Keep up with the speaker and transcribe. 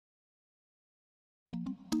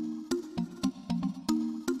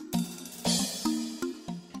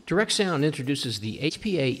DirectSound introduces the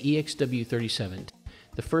HPA EXW-37,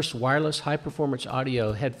 the first wireless high-performance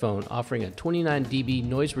audio headphone offering a 29 dB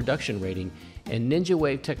noise reduction rating and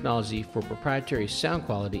Ninjawav technology for proprietary sound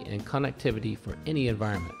quality and connectivity for any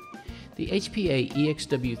environment. The HPA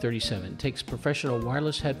EXW-37 takes professional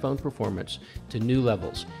wireless headphone performance to new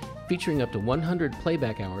levels, featuring up to 100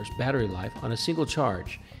 playback hours battery life on a single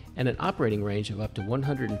charge and an operating range of up to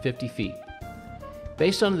 150 feet.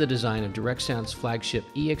 Based on the design of DirectSound's flagship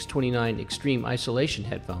EX29 Extreme Isolation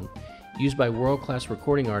headphone, used by world-class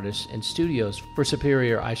recording artists and studios for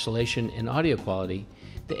superior isolation and audio quality,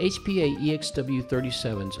 the HPA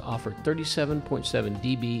EXW-37s offer 37.7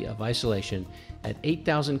 dB of isolation at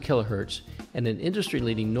 8,000 kHz and an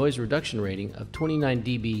industry-leading noise reduction rating of 29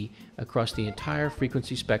 dB across the entire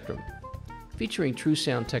frequency spectrum. Featuring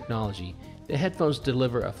TruSound technology, the headphones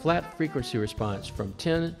deliver a flat frequency response from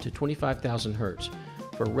 10 to 25,000 Hz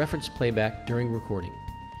for reference playback during recording.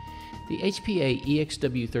 The HPA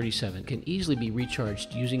EXW-37 can easily be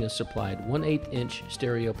recharged using a supplied 1/8-inch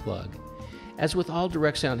stereo plug. As with all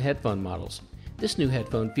DirectSound headphone models, this new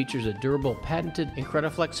headphone features a durable patented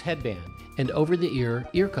Incrediflex headband and over-the-ear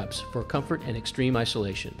ear cups for comfort and extreme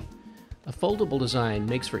isolation. A foldable design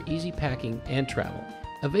makes for easy packing and travel.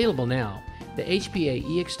 Available now, the HPA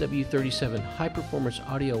EXW-37 high-performance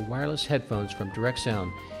audio wireless headphones from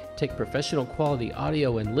DirectSound take professional quality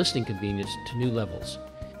audio and listening convenience to new levels.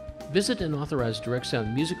 Visit an authorized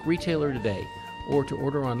DirectSound music retailer today, or to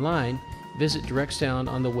order online, visit DirectSound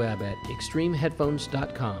on the web at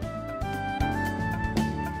extremeheadphones.com.